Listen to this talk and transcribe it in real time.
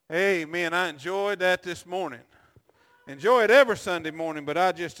Amen. I enjoyed that this morning. Enjoy it every Sunday morning, but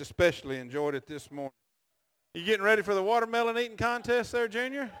I just especially enjoyed it this morning. You getting ready for the watermelon eating contest there,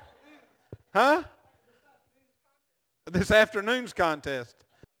 Junior? Huh? This afternoon's contest.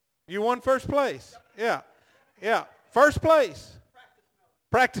 You won first place. Yeah. First place.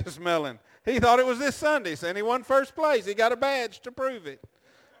 Practice melon. He thought it was this Sunday, and he won first place. He got a badge to prove it.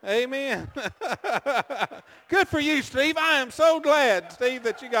 Amen. Good for you, Steve. I am so glad, Steve,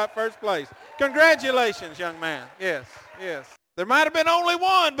 that you got first place. Congratulations, young man. Yes. There might have been only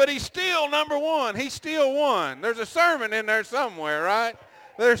one, but he's still number one. He still won. There's a sermon in there somewhere, right?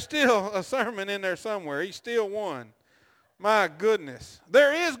 There's still a sermon in there somewhere. He still won. My goodness.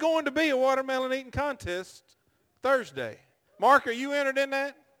 There is going to be a watermelon eating contest Thursday. Mark, are you entered in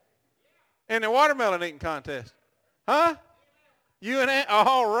that? In the watermelon eating contest? Huh? You and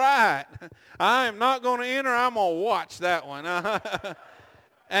all right. I am not going to enter. I'm going to watch that one.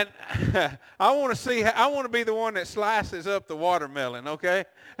 And I want to be the one that slices up the watermelon, okay?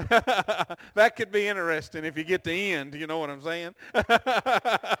 That could be interesting if you get the end, you know what I'm saying?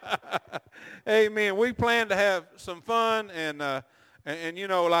 Amen. We plan to have some fun and you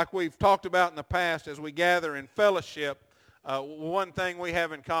know, like we've talked about in the past, as we gather in fellowship, one thing we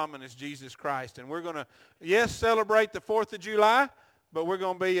have in common is Jesus Christ. And we're going to, yes, celebrate the 4th of July, but we're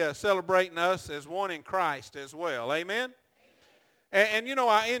going to be celebrating us as one in Christ as well. Amen? And you know,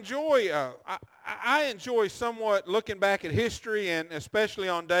 I enjoy somewhat looking back at history, and especially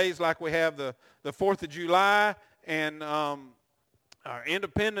on days like we have the 4th of July and our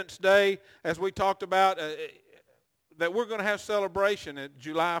Independence Day, as we talked about, that we're going to have celebration at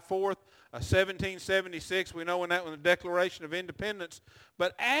July 4th. 1776, we know when that was the Declaration of Independence,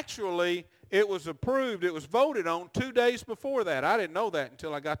 but actually it was approved, it was voted on 2 days before that. I didn't know that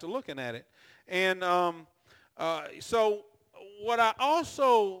until I got to looking at it. And so what I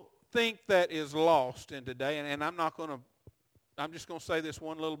also think that is lost in today, and I'm just going to say this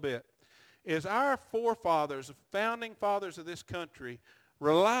one little bit, is our forefathers, the founding fathers of this country,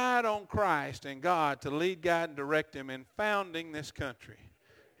 relied on Christ and God to lead, guide, and direct them in founding this country.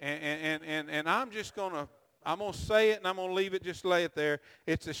 And I'm going to say it, and I'm going to leave it, just lay it there.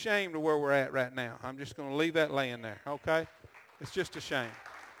 It's a shame to where we're at right now. I'm just going to leave that laying there, okay? It's just a shame.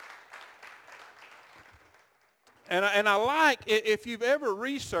 And I like, if you've ever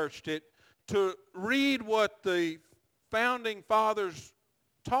researched it, to read what the founding fathers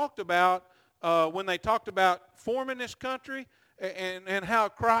talked about when they talked about forming this country, and how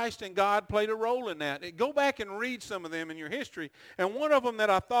Christ and God played a role in that. Go back and read some of them in your history. And one of them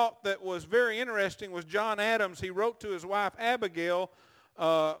that I thought that was very interesting was John Adams. He wrote to his wife Abigail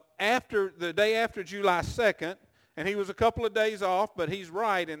after the day after July 2nd, and he was a couple of days off, but he's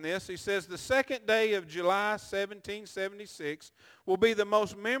right in this. He says, the second day of July 1776 will be the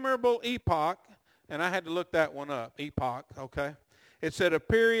most memorable epoch, and I had to look that one up, epoch, okay? It said a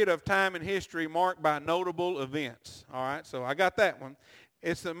period of time in history marked by notable events. All right, so I got that one.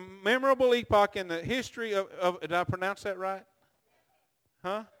 It's a memorable epoch in the history of did I pronounce that right?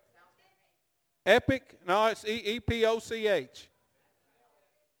 Huh? Epic? No, it's E-P-O-C-H.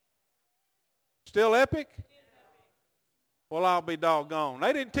 Still epic? Well, I'll be doggone.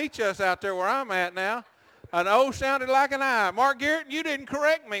 They didn't teach us out there where I'm at now. An O sounded like an I. Mark Garrett, you didn't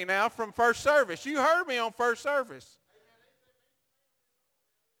correct me now from first service. You heard me on first service.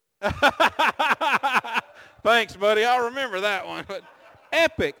 Thanks, buddy. I'll remember that one. But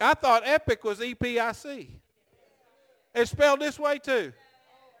epic. I thought epic was E-P-I-C. It's spelled this way too.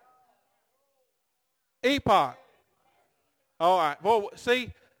 Epoch. All right. Well,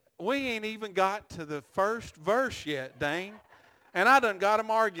 see, we ain't even got to the first verse yet, Dane. And I done got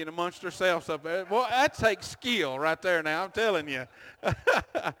them arguing amongst ourselves up there. Well, that takes skill right there now, I'm telling you.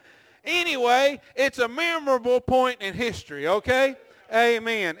 Anyway, it's a memorable point in history, okay?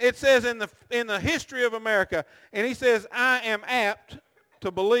 Amen. It says in the history of America, and he says, I am apt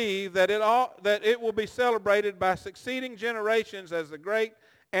to believe that it will be celebrated by succeeding generations as a great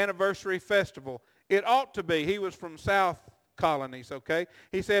anniversary festival. It ought to be. He was from South Colonies, okay?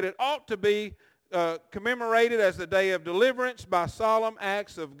 He said it ought to be commemorated as the day of deliverance by solemn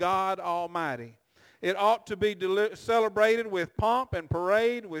acts of God Almighty. It ought to be celebrated with pomp and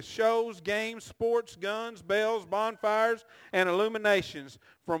parade, with shows, games, sports, guns, bells, bonfires, and illuminations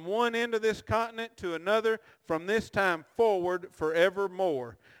from one end of this continent to another from this time forward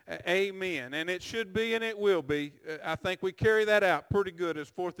forevermore. Amen. And it should be and it will be. I think we carry that out pretty good as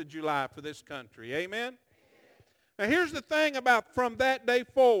 4th of July for this country. Amen? Now here's the thing about from that day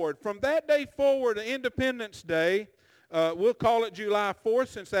forward. From that day forward to Independence Day, we'll call it July 4th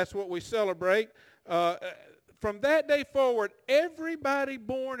since that's what we celebrate. from that day forward, everybody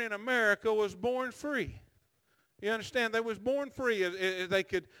born in America was born free. You understand? They was born free.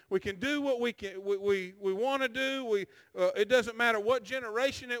 We can do what we want to do. It doesn't matter what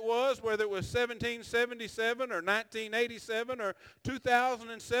generation it was, whether it was 1777 or 1987 or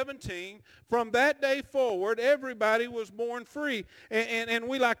 2017. From that day forward, everybody was born free, and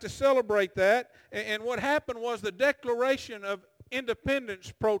we like to celebrate that. And what happened was the Declaration of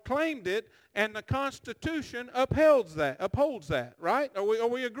Independence proclaimed it, and the Constitution upholds that. Right? Are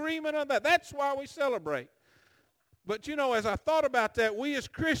we agreement on that? That's why we celebrate. But, you know, as I thought about that, we as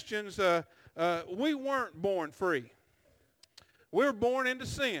Christians, we weren't born free. We were born into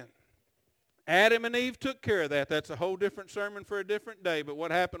sin. Adam and Eve took care of that. That's a whole different sermon for a different day. But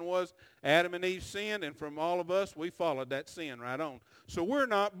what happened was Adam and Eve sinned, and from all of us, we followed that sin right on. So we're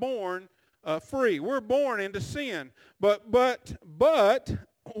not born free. We're born into sin. But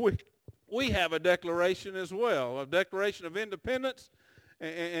we have a declaration as well, a Declaration of Independence,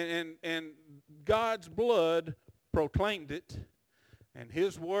 and God's blood proclaimed it, and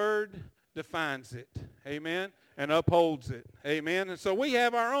his word defines it, amen, and upholds it, amen. And so we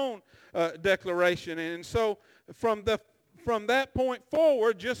have our own declaration, and so from that point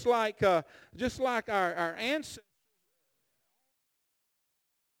forward, just like our ancestors.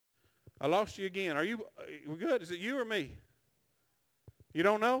 I lost you again. Are we good? Is it you or me? You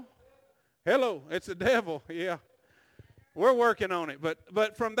don't know? Hello, it's the devil. Yeah, we're working on it,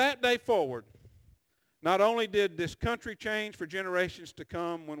 but from that day forward, not only did this country change for generations to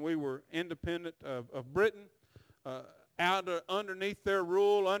come when we were independent of Britain, underneath their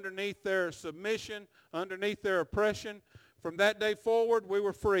rule, underneath their submission, underneath their oppression, from that day forward we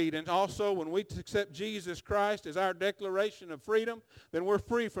were freed. And also when we accept Jesus Christ as our declaration of freedom, then we're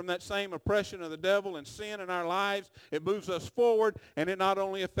free from that same oppression of the devil and sin in our lives. It moves us forward, and it not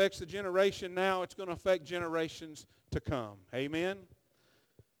only affects the generation now, it's going to affect generations to come. Amen?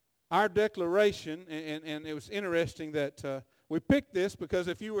 Our declaration, and it was interesting that we picked this because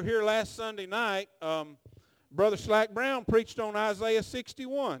if you were here last Sunday night, Brother Slack Brown preached on Isaiah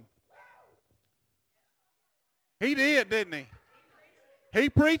 61. He did, didn't he? He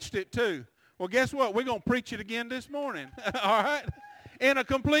preached it too. Well, guess what? We're going to preach it again this morning, all right? In a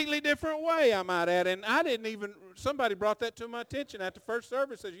completely different way, I might add. And somebody brought that to my attention at the first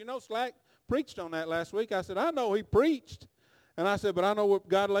service. Says, you know, Slack preached on that last week. I said, I know he preached. And I said, but I know what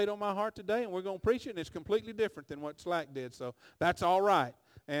God laid on my heart today, and we're going to preach it, and it's completely different than what Slack did. So that's all right.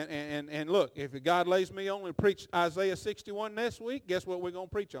 And look, if God lays me on to preach Isaiah 61 next week, guess what we're going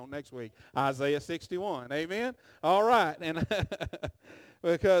to preach on next week? Isaiah 61. Amen? All right. And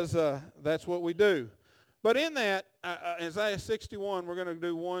because that's what we do. But in that, Isaiah 61, we're going to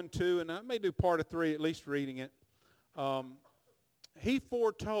do 1, 2, and I may do part of 3, at least reading it. He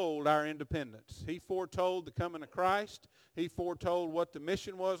foretold our independence. He foretold the coming of Christ. He foretold what the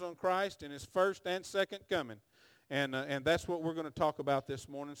mission was on Christ in his first and second coming. And that's what we're going to talk about this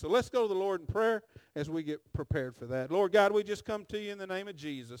morning. So let's go to the Lord in prayer as we get prepared for that. Lord God, we just come to you in the name of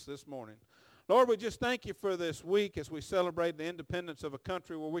Jesus this morning. Lord, we just thank you for this week as we celebrate the independence of a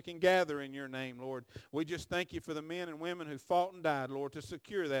country where we can gather in your name, Lord. We just thank you for the men and women who fought and died, Lord, to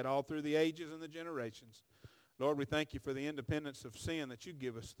secure that all through the ages and the generations. Lord, we thank you for the independence of sin that you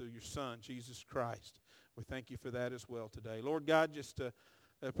give us through your Son, Jesus Christ. We thank you for that as well today. Lord God, just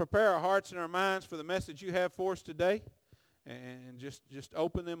prepare our hearts and our minds for the message you have for us today, and just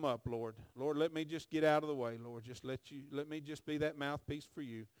open them up, Lord. Lord, let me just get out of the way, Lord. Just let me just be that mouthpiece for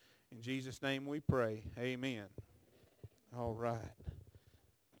you. In Jesus' name we pray. Amen. All right.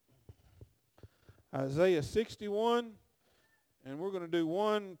 Isaiah 61. And we're going to do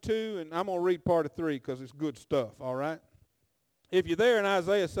 1, 2, and I'm going to read part of 3 because it's good stuff, all right? If you're there in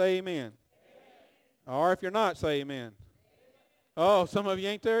Isaiah, say amen. Or if you're not, say amen. Oh, some of you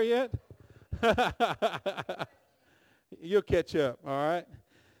ain't there yet? You'll catch up, all right?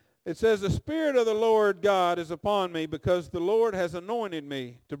 It says, the Spirit of the Lord God is upon me because the Lord has anointed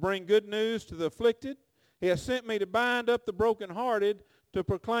me to bring good news to the afflicted. He has sent me to bind up the brokenhearted, to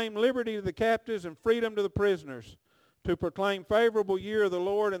proclaim liberty to the captives and freedom to the prisoners, to proclaim favorable year of the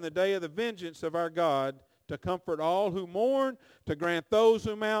Lord and the day of the vengeance of our God, to comfort all who mourn, to grant those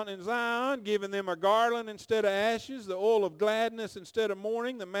who mount in Zion, giving them a garland instead of ashes, the oil of gladness instead of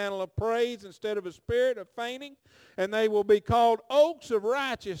mourning, the mantle of praise instead of a spirit of fainting. And they will be called oaks of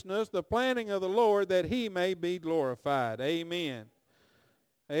righteousness, the planting of the Lord, that he may be glorified. Amen.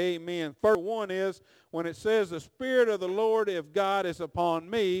 Amen. First one is, when it says the Spirit of the Lord of God is upon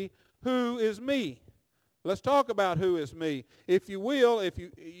me, who is me? Let's talk about who is me. If you will, if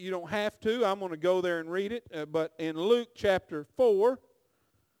you don't have to, I'm going to go there and read it. But in Luke chapter 4,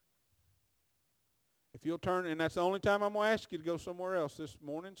 if If you'll turn, and that's the only time I'm going to ask you to go somewhere else this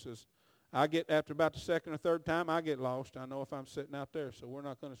morning, says I get, after about the second or third time, I get lost. I know if I'm sitting out there, so we're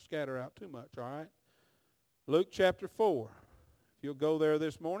not going to scatter out too much, all right? Luke chapter 4. If you'll go there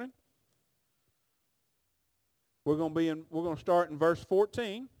this morning. We're going to start in verse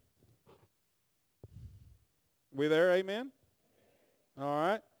 14. We there, amen? All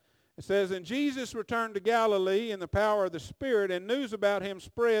right. It says, "And Jesus returned to Galilee in the power of the Spirit, and news about him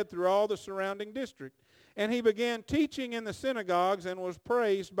spread through all the surrounding district. And he began teaching in the synagogues and was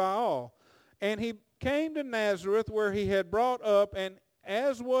praised by all. And he came to Nazareth, where he had brought up, and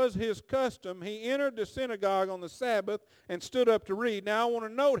as was his custom, he entered the synagogue on the Sabbath and stood up to read." Now, I want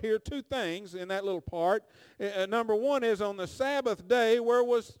to note here two things in that little part. Number one is, on the Sabbath day, where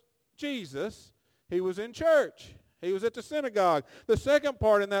was Jesus? He was in church. He was at the synagogue. The second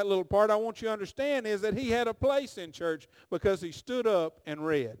part in that little part I want you to understand is that he had a place in church because he stood up and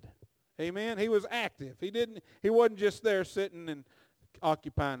read. Amen? He was active. He wasn't just there sitting and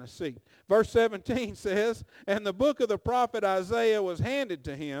occupying a seat. Verse 17 says, "And the book of the prophet Isaiah was handed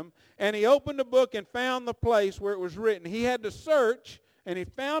to him, and he opened the book and found the place where it was written." He had to search, and he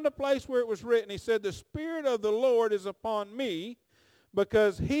found a place where it was written. He said, "The Spirit of the Lord is upon me,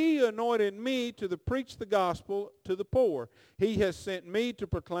 because he anointed me to preach the gospel to the poor. He has sent me to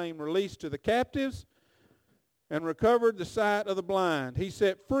proclaim release to the captives and recovered the sight of the blind. He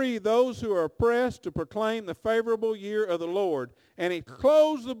set free those who are oppressed, to proclaim the favorable year of the Lord." And he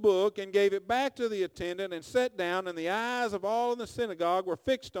closed the book and gave it back to the attendant and sat down, and the eyes of all in the synagogue were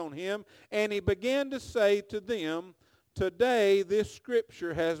fixed on him. And he began to say to them, "Today this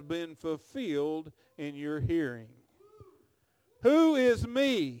scripture has been fulfilled in your hearing." Who is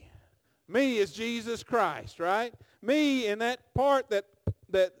me? Me is Jesus Christ, right? Me, in that part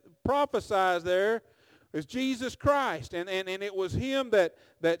that prophesies there, is Jesus Christ. And it was him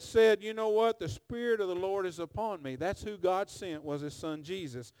that said, you know what? The Spirit of the Lord is upon me. That's who God sent, was his son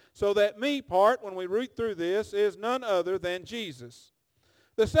Jesus. So that me part, when we read through this, is none other than Jesus.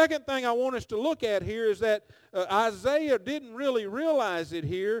 The second thing I want us to look at here is that Isaiah didn't really realize it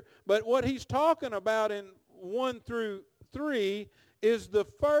here, but what he's talking about in 1 through 3 is the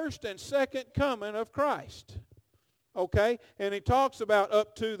first and second coming of Christ. Okay? And he talks about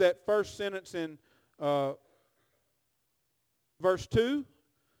up to that first sentence in verse 2.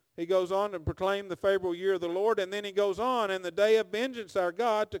 He goes on to proclaim the favorable year of the Lord, and then he goes on, "And the day of vengeance our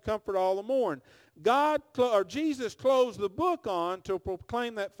God, to comfort all the mourn." Jesus closed the book on to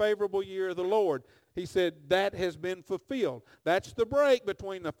proclaim that favorable year of the Lord. He said that has been fulfilled. That's the break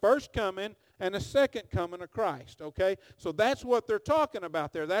between the first coming and the second coming of Christ, okay? So that's what they're talking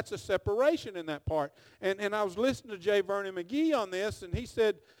about there. That's a separation in that part. And I was listening to J. Vernon McGee on this, and he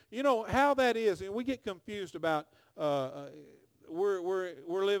said, you know, how that is, and we get confused about, we're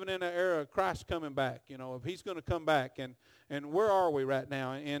living in an era of Christ coming back, you know, if he's going to come back, and where are we right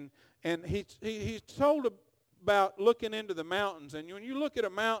now? And he's told about looking into the mountains, and when you look at the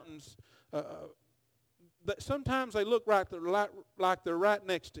mountains, sometimes they look like they're right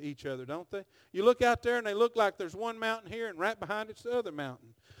next to each other, don't they? You look out there and they look like there's one mountain here and right behind it's the other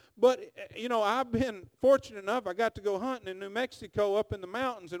mountain. But, you know, I've been fortunate enough, I got to go hunting in New Mexico up in the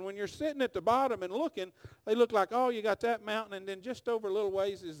mountains, and when you're sitting at the bottom and looking, they look like, oh, you got that mountain, and then just over a little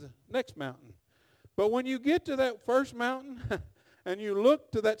ways is the next mountain. But when you get to that first mountain and you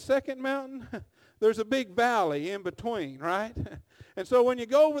look to that second mountain, there's a big valley in between, right? And so when you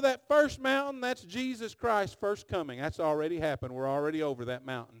go over that first mountain, that's Jesus Christ's first coming. That's already happened. We're already over that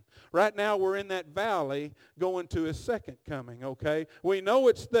mountain. Right now we're in that valley going to his second coming, okay? We know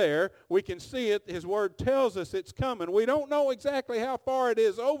it's there. We can see it. His word tells us it's coming. We don't know exactly how far it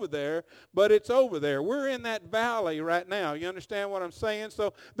is over there, but it's over there. We're in that valley right now. You understand what I'm saying?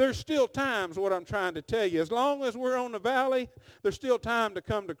 So there's still times, what I'm trying to tell you. As long as we're on the valley, there's still time to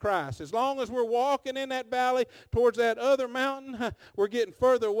come to Christ. As long as we're walking in that valley towards that other mountain, we're getting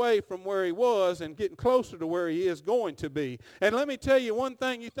further away from where he was and getting closer to where he is going to be. And let me tell you one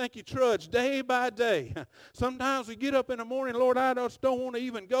thing, you think you trudge day by day. Sometimes we get up in the morning, Lord, I just don't want to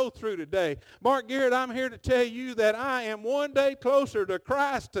even go through today. Mark Garrett, I'm here to tell you that I am one day closer to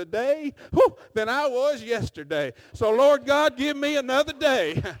Christ today than I was yesterday. So Lord God, give me another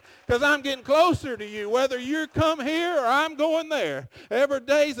day because I'm getting closer to you. Whether you come here or I'm going there, every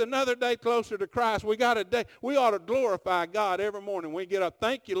day's another day closer to Christ. We ought to glorify God every morning when we get up.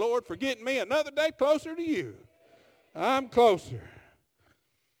 Thank you, Lord, for getting me another day closer to you. I'm closer.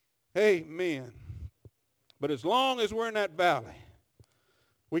 Amen. But as long as we're in that valley,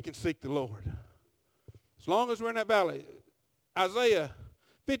 we can seek the Lord. As long as we're in that valley. Isaiah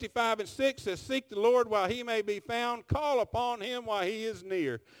 55:6 says, seek the Lord while he may be found. Call upon him while he is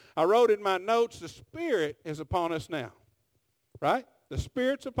near. I wrote in my notes, the Spirit is upon us now. Right? The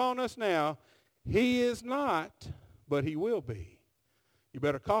Spirit's upon us now. He is not, but he will be. You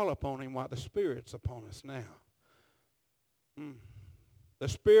better call upon him while the Spirit's upon us now. The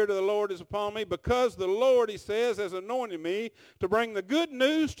Spirit of the Lord is upon me because the Lord, he says, has anointed me to bring the good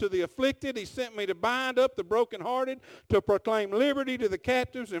news to the afflicted. He sent me to bind up the brokenhearted, to proclaim liberty to the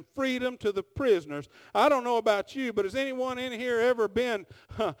captives and freedom to the prisoners. I don't know about you, but has anyone in here ever been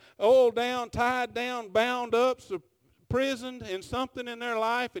oiled down, tied down, bound up, imprisoned in something in their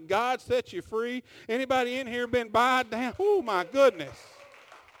life and God set you free? Anybody in here been bowed down? Oh, my goodness.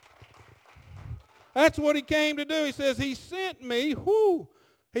 That's what he came to do. He says he sent me,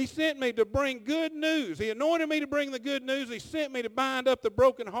 he sent me to bring good news. He anointed me to bring the good news. He sent me to bind up the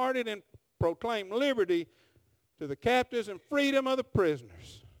brokenhearted and proclaim liberty to the captives and freedom of the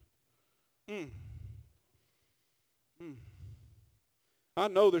prisoners. I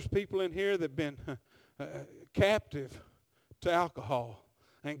know there's people in here that have been captive to alcohol,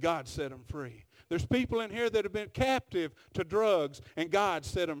 and God set them free. There's people in here that have been captive to drugs, and God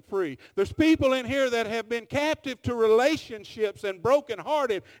set them free. There's people in here that have been captive to relationships and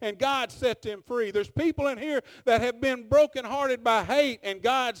brokenhearted, and God set them free. There's people in here that have been brokenhearted by hate, and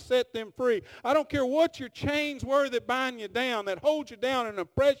God set them free. I don't care what your chains were that bind you down, that hold you down and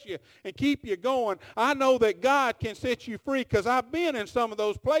oppress you and keep you going. I know that God can set you free because I've been in some of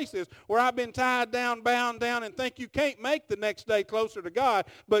those places where I've been tied down, bound down, and think you can't make the next day closer to God,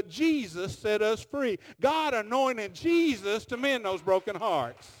 but Jesus set us free. God anointed Jesus to mend those broken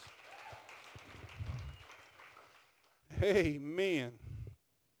hearts. Amen.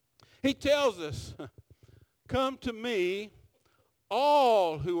 He tells us, come to me,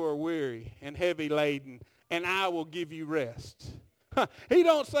 all who are weary and heavy laden, and I will give you rest. He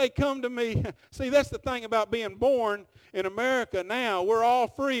don't say come to me. See, that's the thing about being born in America now. We're all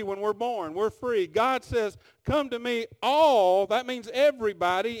free when we're born. We're free. God says, come to me all. That means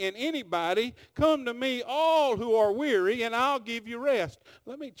everybody and anybody. Come to me all who are weary, and I'll give you rest.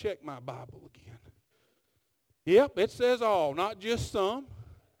 Let me check my Bible again. Yep, it says all, not just some.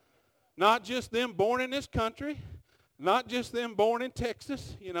 Not just them born in this country. Not just them born in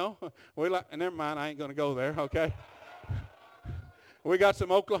Texas, you know. Never mind, I ain't going to go there, okay? We got some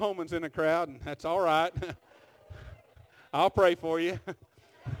Oklahomans in the crowd, and that's all right. I'll pray for you.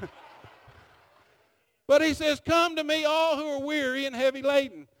 But he says, come to me all who are weary and heavy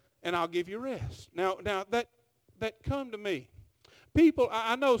laden, and I'll give you rest. Now that come to me. People,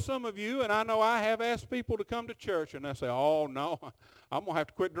 I know some of you, and I know I have asked people to come to church, and they say, oh, no, I'm going to have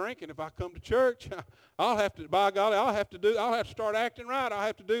to quit drinking if I come to church. I'll have to, by golly, I'll have to start acting right. I'll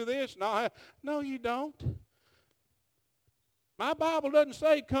have to do this. No, you don't. My Bible doesn't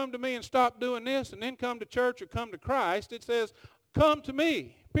say come to me and stop doing this and then come to church or come to Christ. It says come to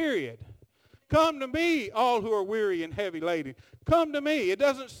me, period. Come to me, all who are weary and heavy laden. Come to me. It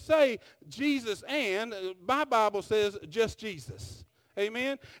doesn't say Jesus and. My Bible says just Jesus.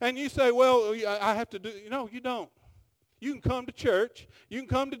 Amen? And you say, well, I have to do. No, you don't. You can come to church. You can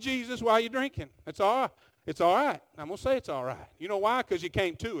come to Jesus while you're drinking. It's all right. It's all right. I'm going to say it's all right. You know why? Because you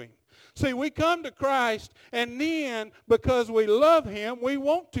came to him. See, we come to Christ, and then because we love him, we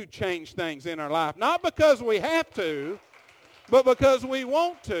want to change things in our life. Not because we have to, but because we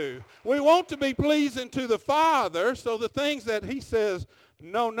want to. We want to be pleasing to the Father, so the things that he says,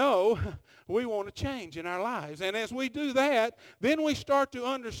 no, we want to change in our lives. And as we do that, then we start to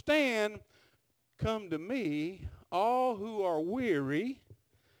understand, come to me, all who are weary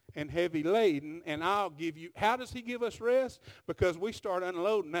and heavy laden, and I'll give you. How does he give us rest? Because we start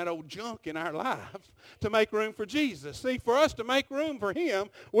unloading that old junk in our life to make room for Jesus. See, for us to make room for him,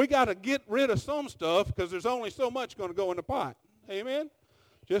 we got to get rid of some stuff because there's only so much going to go in the pot. Amen?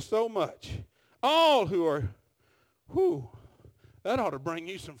 Just so much. All who are, that ought to bring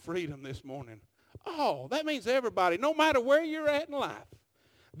you some freedom this morning. Oh, that means everybody, no matter where you're at in life,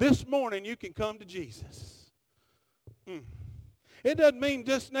 this morning you can come to Jesus. It doesn't mean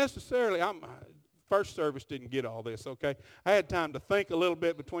just necessarily, first service didn't get all this, okay? I had time to think a little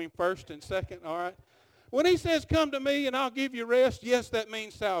bit between first and second, all right? When he says, come to me and I'll give you rest, yes, that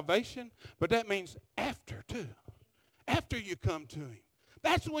means salvation, but that means after, too. After you come to him.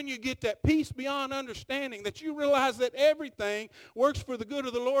 That's when you get that peace beyond understanding, that you realize that everything works for the good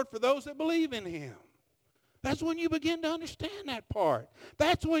of the Lord for those that believe in him. That's when you begin to understand that part.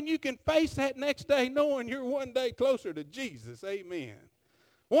 That's when you can face that next day knowing you're one day closer to Jesus. Amen.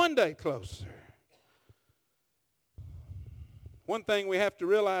 One day closer. One thing we have to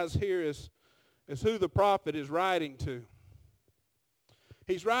realize here is who the prophet is writing to.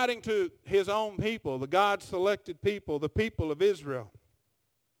 He's writing to his own people, the God-selected people, the people of Israel.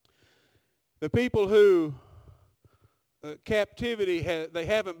 The people who captivity, they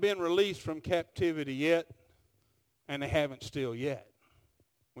haven't been released from captivity yet, and they haven't still yet,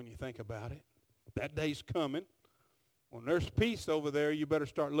 when you think about it. That day's coming. When there's peace over there, you better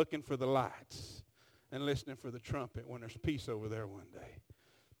start looking for the lights and listening for the trumpet when there's peace over there one day,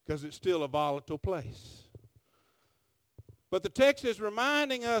 because it's still a volatile place. But the text is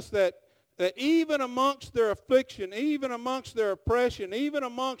reminding us that even amongst their affliction, even amongst their oppression, even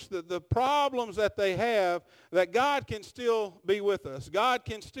amongst the problems that they have, that God can still be with us. God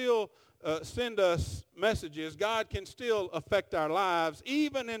can still send us messages. God can still affect our lives,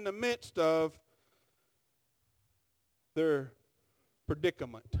 even in the midst of their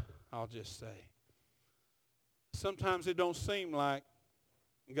predicament, I'll just say. Sometimes it don't seem like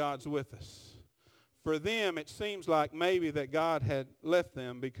God's with us. For them, it seems like maybe that God had left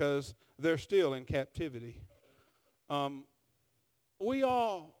them because they're still in captivity. We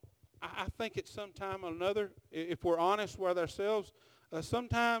all, I think at some time or another, if we're honest with ourselves,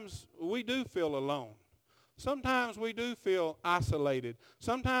 sometimes we do feel alone. Sometimes we do feel isolated.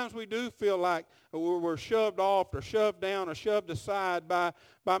 Sometimes we do feel like we're shoved off or shoved down or shoved aside by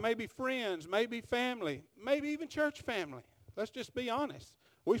maybe friends, maybe family, maybe even church family. Let's just be honest.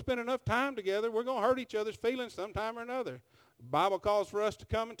 We spend enough time together, we're going to hurt each other's feelings sometime or another. The Bible calls for us to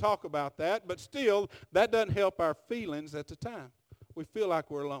come and talk about that, but still, that doesn't help our feelings at the time. We feel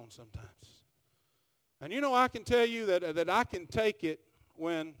like we're alone sometimes. And you know, I can tell you that I can take it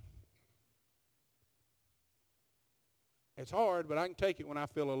when it's hard, but I can take it when I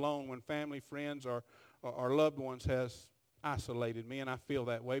feel alone, when family, friends, or loved ones has isolated me, and I feel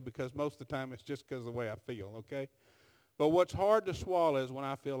that way because most of the time it's just because of the way I feel, okay? But what's hard to swallow is when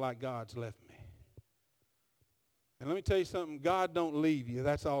I feel like God's left me. And let me tell you something, God don't leave you.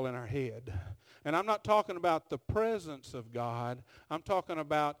 That's all in our head. And I'm not talking about the presence of God. I'm talking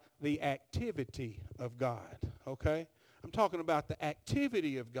about the activity of God, okay? I'm talking about the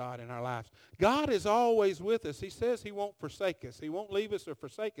activity of God in our lives. God is always with us. He says he won't forsake us. He won't leave us or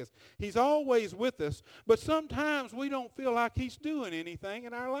forsake us. He's always with us, but sometimes we don't feel like he's doing anything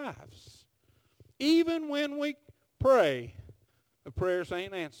in our lives. Even when we pray, the prayers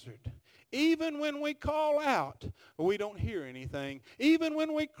ain't answered. Even when we call out, we don't hear anything. Even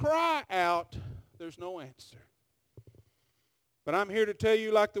when we cry out, there's no answer. But I'm here to tell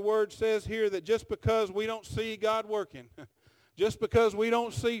you, like the word says here, that just because we don't see God working, just because we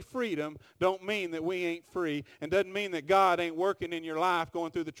don't see freedom, don't mean that we ain't free, and doesn't mean that God ain't working in your life,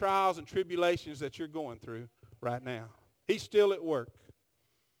 going through the trials and tribulations that you're going through right now. He's still at work.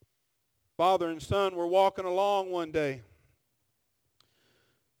 Father and son were walking along one day,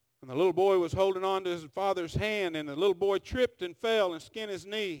 and the little boy was holding on to his father's hand, and the little boy tripped and fell and skinned his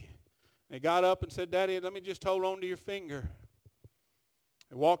knee. And he got up and said, "Daddy, let me just hold on to your finger."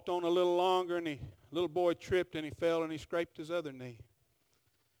 He walked on a little longer, and the little boy tripped and he fell and he scraped his other knee.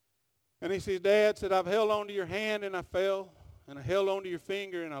 And he said, "Dad," said, "I've held on to your hand and I fell, and I held on to your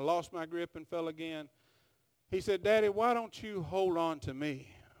finger and I lost my grip and fell again." He said, "Daddy, why don't you hold on to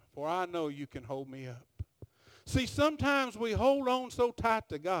me? For I know you can hold me up." See, sometimes we hold on so tight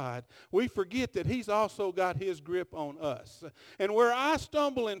to God, we forget that he's also got his grip on us. And where I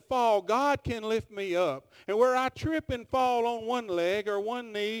stumble and fall, God can lift me up. And where I trip and fall on one leg or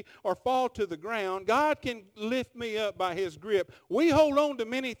one knee or fall to the ground, God can lift me up by his grip. We hold on to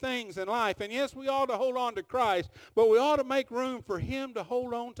many things in life. And yes, we ought to hold on to Christ, but we ought to make room for him to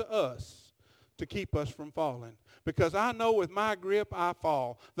hold on to us to keep us from falling. Because I know with my grip I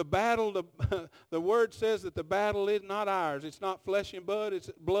fall. The battle, the word says that the battle is not ours. It's not flesh and blood.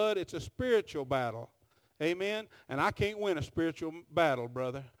 It's a spiritual battle. Amen? And I can't win a spiritual battle,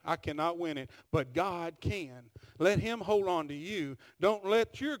 brother. I cannot win it. But God can. Let him hold on to you. Don't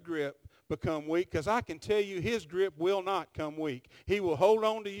let your grip become weak, because I can tell you his grip will not come weak. He will hold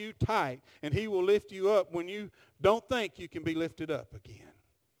on to you tight, and he will lift you up when you don't think you can be lifted up again.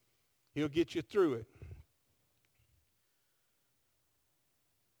 He'll get you through it.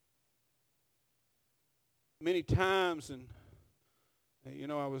 Many times, and you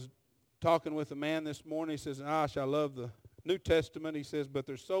know, I was talking with a man this morning. He says, "Gosh, I love the New Testament." He says, "But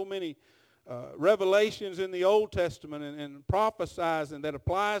there's so many revelations in the Old Testament and prophesizing that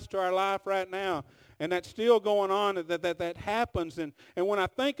applies to our life right now, and that's still going on. That happens." And when I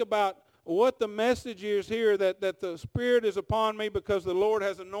think about what the message is here, that the Spirit is upon me because the Lord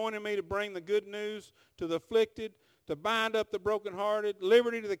has anointed me to bring the good news to the afflicted, to bind up the brokenhearted,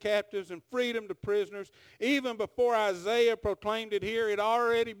 liberty to the captives, and freedom to prisoners. Even before Isaiah proclaimed it here, it had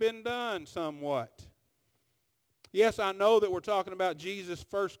already been done somewhat. Yes, I know that we're talking about Jesus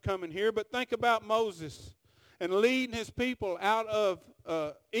first coming here, but think about Moses and leading his people out of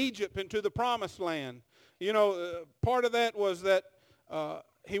Egypt into the promised land. You know, part of that was that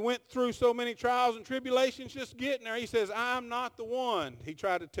he went through so many trials and tribulations just getting there. He says, I'm not the one. He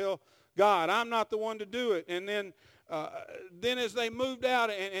tried to tell God, I'm not the one to do it. And then as they moved out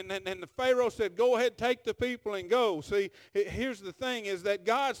and the Pharaoh said, go ahead, take the people and go. See, here's the thing is that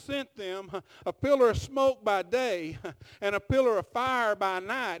God sent them a pillar of smoke by day and a pillar of fire by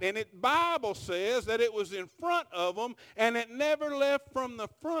night. And the Bible says that it was in front of them and it never left from the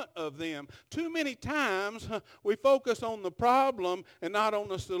front of them. Too many times we focus on the problem and not on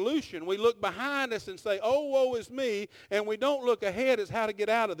the solution. We look behind us and say, oh, woe is me, and we don't look ahead as how to get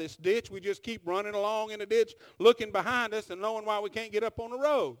out of this ditch. We just keep running along in the ditch, looking behind us and knowing why we can't get up on the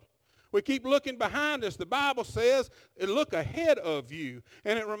road. We keep looking behind us. The Bible says, look ahead of you.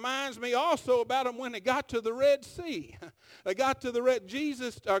 And it reminds me also about them when they got to the Red Sea. They got to the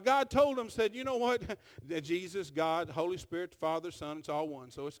God told them, said, you know what? Jesus, God, Holy Spirit, the Father, Son, it's all one,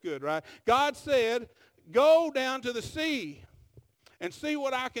 so it's good, right? God said, go down to the sea and see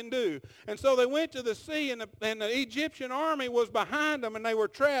what I can do. And so they went to the sea, and the Egyptian army was behind them, and they were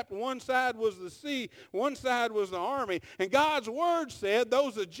trapped. One side was the sea, one side was the army. And God's word said,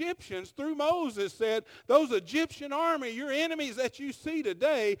 those Egyptians, through Moses, said, those Egyptian army, your enemies that you see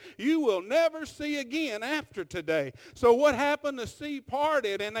today, you will never see again after today. So what happened? The sea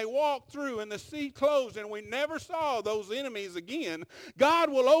parted, and they walked through, and the sea closed, and we never saw those enemies again.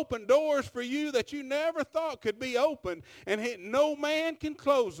 God will open doors for you that you never thought could be opened, and no man can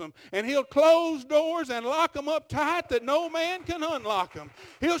close them. And he'll close doors and lock them up tight that no man can unlock them.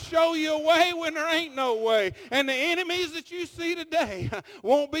 He'll show you a way when there ain't no way. And the enemies that you see today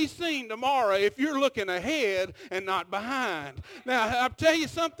won't be seen tomorrow if you're looking ahead and not behind. Now, I'll tell you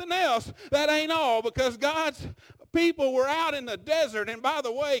something else. That ain't all, because God's people were out in the desert, and by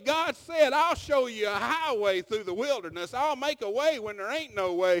the way, God said, I'll show you a highway through the wilderness. I'll make a way when there ain't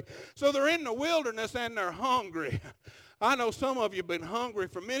no way. So they're in the wilderness and they're hungry. I know some of you have been hungry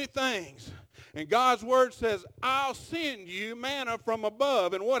for many things. And God's word says, I'll send you manna from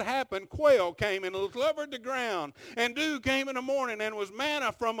above. And what happened? Quail came and covered the ground. And dew came in the morning and was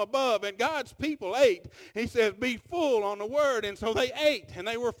manna from above. And God's people ate. He says, be full on the word. And so they ate and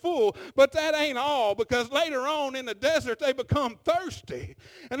they were full. But that ain't all, because later on in the desert they become thirsty.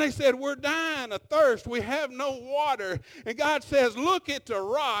 And they said, we're dying of thirst. We have no water. And God says, look at the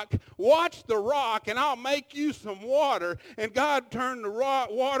rock. Watch the rock, and I'll make you some water. And God turned the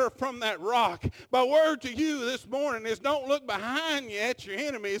water from that rock. My word to you this morning is, don't look behind you at your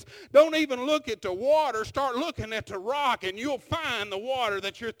enemies. Don't even look at the water. Start looking at the rock, and you'll find the water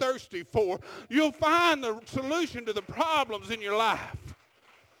that you're thirsty for. You'll find the solution to the problems in your life.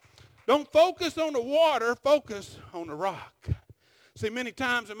 Don't focus on the water. Focus on the rock. See, many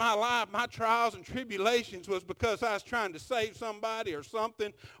times in my life, my trials and tribulations was because I was trying to save somebody or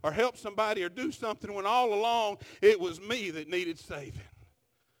something, or help somebody or do something, when all along it was me that needed saving.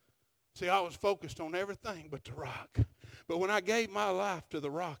 See, I was focused on everything but the rock. But when I gave my life to the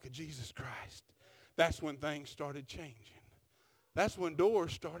rock of Jesus Christ, that's when things started changing. That's when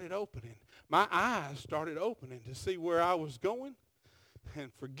doors started opening. My eyes started opening to see where I was going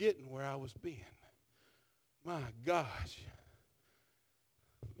and forgetting where I was being. My gosh.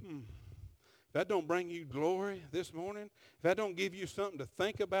 If that don't bring you glory this morning, if that don't give you something to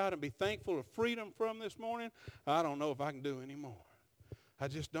think about and be thankful of freedom from this morning, I don't know if I can do any more. I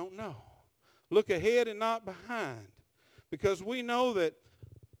just don't know. Look ahead and not behind, because we know that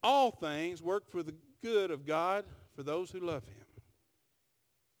all things work for the good of God for those who love him.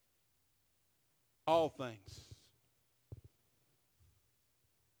 All things.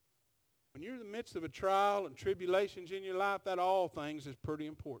 When you're in the midst of a trial and tribulations in your life, that all things is pretty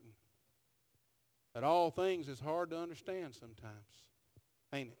important. That all things is hard to understand sometimes,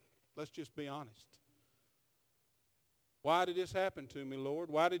 ain't it? Let's just be honest. Why did this happen to me,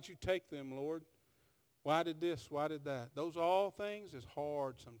 Lord? Why did you take them, Lord? Why did this? Why did that? Those all things is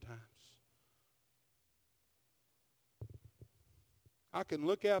hard sometimes. I can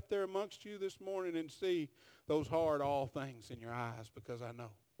look out there amongst you this morning and see those hard all things in your eyes, because I know.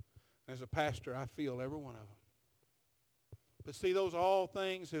 As a pastor, I feel every one of them. But see, those all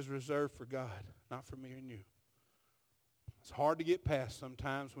things is reserved for God, not for me and you. It's hard to get past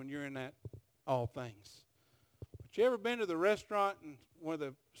sometimes when you're in that all things. But you ever been to the restaurant and where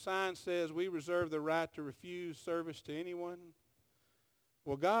the sign says, we reserve the right to refuse service to anyone?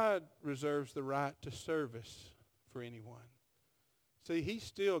 Well, God reserves the right to service for anyone. See, he's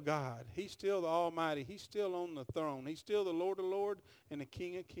still God. He's still the Almighty. He's still on the throne. He's still the Lord of Lords and the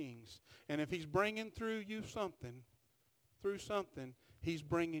King of Kings. And if he's bringing through something, he's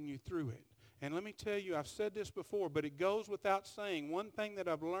bringing you through it. And let me tell you, I've said this before, but it goes without saying, one thing that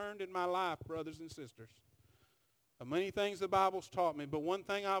I've learned in my life, brothers and sisters, many things the Bible's taught me, but one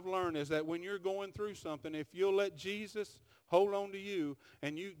thing I've learned is that when you're going through something, if you'll let Jesus hold on to you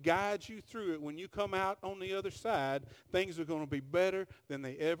and you guide you through it, when you come out on the other side, things are going to be better than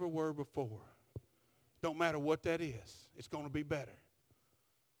they ever were before. Don't matter what that is. It's going to be better.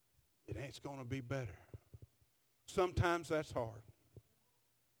 It's going to be better. Sometimes that's hard.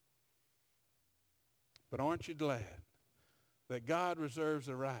 But aren't you glad that God reserves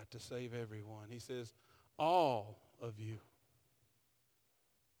the right to save everyone? He says, all of you.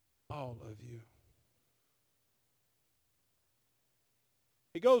 All of you.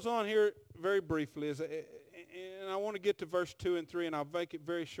 He goes on here very briefly, and I want to get to verse 2 and 3, and I'll make it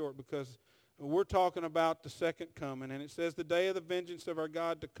very short because we're talking about the second coming. And it says, the day of the vengeance of our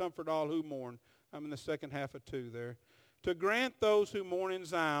God to comfort all who mourn. I'm in the second half of 2 there. To grant those who mourn in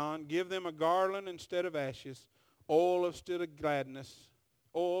Zion, give them a garland instead of ashes, oil of gladness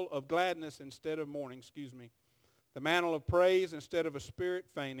instead of mourning, the mantle of praise instead of a spirit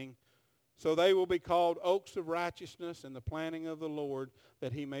fainting. So they will be called oaks of righteousness and the planting of the Lord,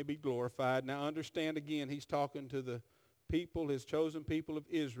 that he may be glorified. Now understand again, he's talking to the people, his chosen people of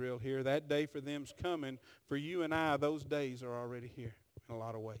Israel here. That day for them's coming. For you and I, those days are already here in a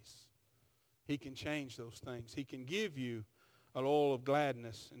lot of ways. He can change those things. He can give you an oil of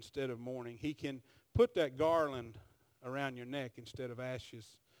gladness instead of mourning. He can put that garland around your neck instead of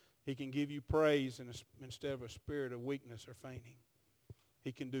ashes. He can give you praise instead of a spirit of weakness or fainting.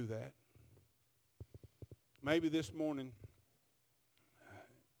 He can do that. Maybe this morning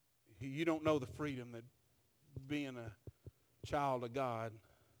you don't know the freedom that being a child of God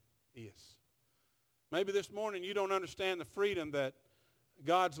is. Maybe this morning you don't understand the freedom that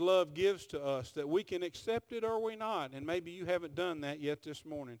God's love gives to us, that we can accept it or we not. And maybe you haven't done that yet this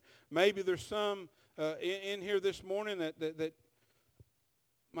morning. Maybe there's some in here this morning that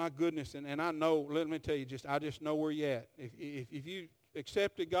my goodness, and I know, let me tell you, I just know where you're at. If you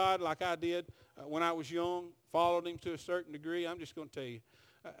accepted God like I did when I was young, followed him to a certain degree, I'm just going to tell you,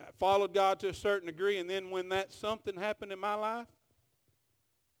 I followed God to a certain degree, and then when that something happened in my life,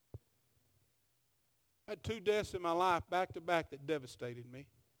 I had 2 deaths in my life back to back that devastated me.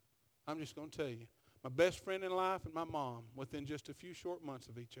 I'm just going to tell you. My best friend in life and my mom within just a few short months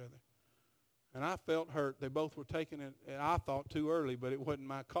of each other. And I felt hurt. They both were taking it, I thought, too early, but it wasn't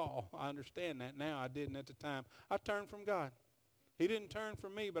my call. I understand that now. I didn't at the time. I turned from God. He didn't turn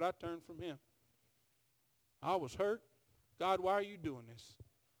from me, but I turned from him. I was hurt. God, why are you doing this?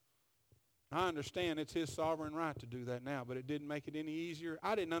 I understand it's his sovereign right to do that now, but it didn't make it any easier.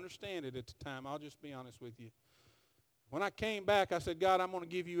 I didn't understand it at the time. I'll just be honest with you. When I came back, I said, God, I'm going to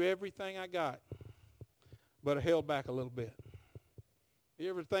give you everything I got. But I held back a little bit. You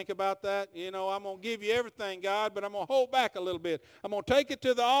ever think about that? You know, I'm going to give you everything, God, but I'm going to hold back a little bit. I'm going to take it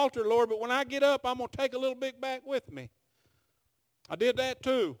to the altar, Lord, but when I get up, I'm going to take a little bit back with me. I did that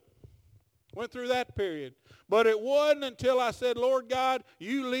too. Went through that period. But it wasn't until I said, Lord God,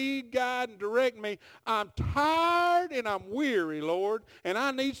 you lead, guide, and direct me. I'm tired and I'm weary, Lord, and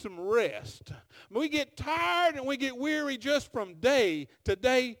I need some rest. We get tired and we get weary just from day to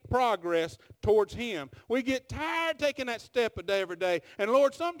day progress towards him. We get tired taking that step a day every day. And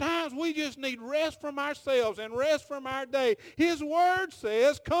Lord, sometimes we just need rest from ourselves and rest from our day. His word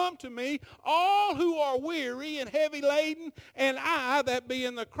says, come to me, all who are weary and heavy laden, and I, that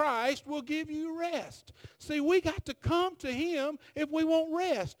being the Christ, will give you rest. See, we got to come to him if we want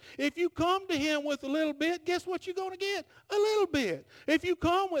rest. If you come to him with a little bit, guess what you're going to get? A little bit. If you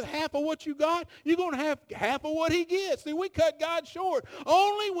come with half of what you got, you're going to have half of what he gets. See, we cut God short.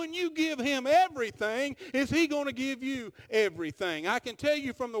 Only when you give him everything is he going to give you everything. I can tell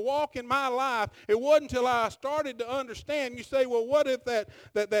you from the walk in my life, it wasn't until I started to understand. You say, well, what if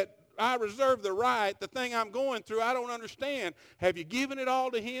that I reserve the right, the thing I'm going through, I don't understand. Have you given it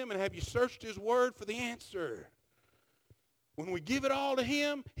all to him, and have you searched his word for the answer? When we give it all to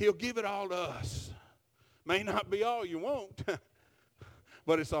him, he'll give it all to us. May not be all you want,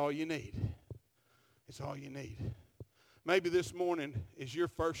 but it's all you need. It's all you need. Maybe this morning is your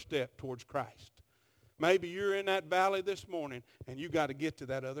first step towards Christ. Maybe you're in that valley this morning, and you got to get to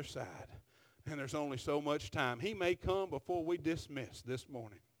that other side. And there's only so much time. He may come before we dismiss this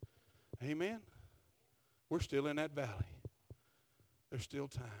morning. Amen? We're still in that valley. There's still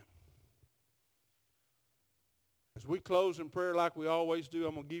time. As we close in prayer like we always do,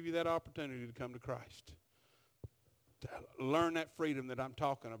 I'm going to give you that opportunity to come to Christ. to learn that freedom that I'm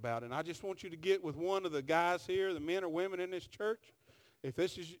talking about. And I just want you to get with one of the guys here, the men or women in this church.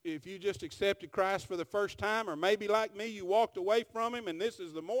 If you just accepted Christ for the first time, or maybe like me, you walked away from him, and this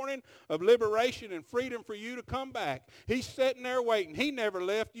is the morning of liberation and freedom for you to come back. He's sitting there waiting. He never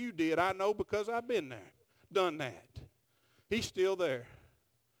left. You did. I know, because I've been there, done that. He's still there.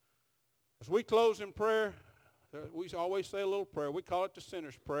 As we close in prayer, we always say a little prayer. We call it the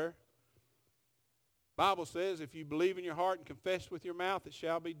sinner's prayer. The Bible says if you believe in your heart and confess with your mouth, it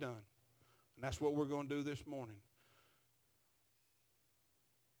shall be done. And that's what we're going to do this morning.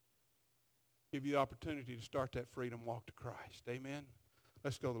 Give you the opportunity to start that freedom walk to Christ. Amen.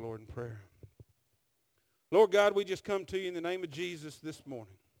 Let's go to the Lord in prayer. Lord God, we just come to you in the name of Jesus this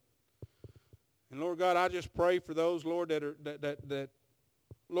morning. And Lord God, I just pray for those, Lord, that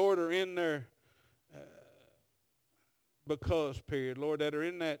Lord, are in their because period, Lord, that are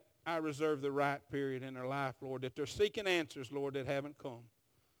in that I reserve the right period in their life, Lord, that they're seeking answers, Lord, that haven't come.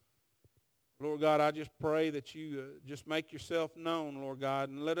 Lord God, I just pray that you just make yourself known, Lord God,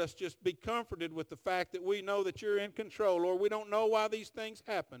 and let us just be comforted with the fact that we know that you're in control. Lord, we don't know why these things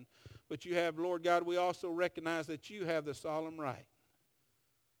happen, but you have, Lord God, we also recognize that you have the solemn right.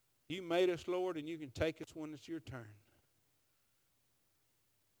 You made us, Lord, and you can take us when it's your turn.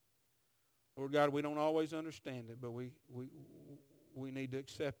 Lord God, we don't always understand it, but we need to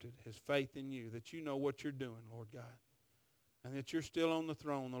accept it as faith in you, that you know what you're doing, Lord God. And that you're still on the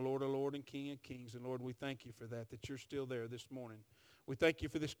throne, the Lord of Lords and King of Kings. And Lord, we thank you for that you're still there this morning. We thank you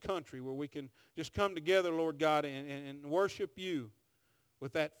for this country where we can just come together, Lord God, and worship you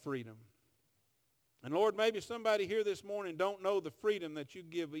with that freedom. And Lord, maybe somebody here this morning don't know the freedom that you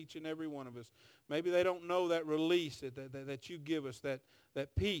give each and every one of us. Maybe they don't know that release that you give us,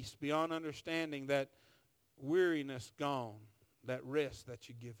 that peace beyond understanding, that weariness gone, that rest that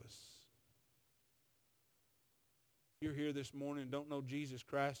you give us. You're here this morning and don't know Jesus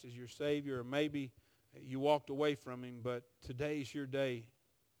Christ as your Savior, or maybe you walked away from him, but today's your day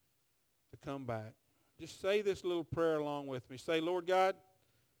to come back. Just say this little prayer along with me. Say, Lord God,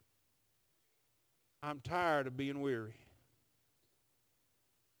 I'm tired of being weary,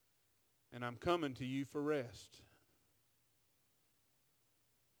 and I'm coming to you for rest.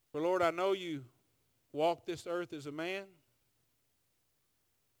 For Lord, I know you walked this earth as a man,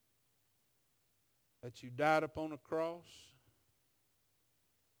 that you died upon a cross,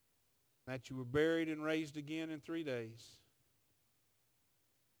 that you were buried and raised again in 3 days,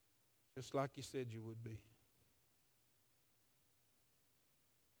 just like you said you would be.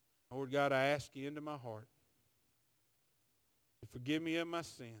 Lord God, I ask you into my heart to forgive me of my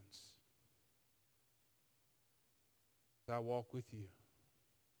sins as I walk with you.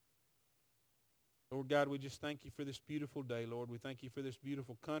 Lord God, we just thank you for this beautiful day, Lord. We thank you for this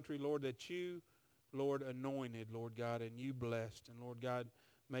beautiful country, Lord, that you, Lord, anointed, Lord God, and you blessed. And Lord God,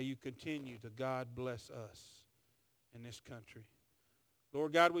 may you continue to, God, bless us in this country.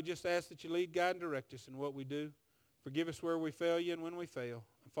 Lord God, we just ask that you lead, guide, and direct us in what we do. Forgive us where we fail you and when we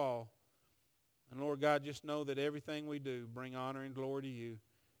fall. And Lord God, just know that everything we do bring honor and glory to you.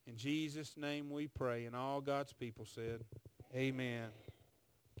 In Jesus' name we pray. And all God's people said, amen.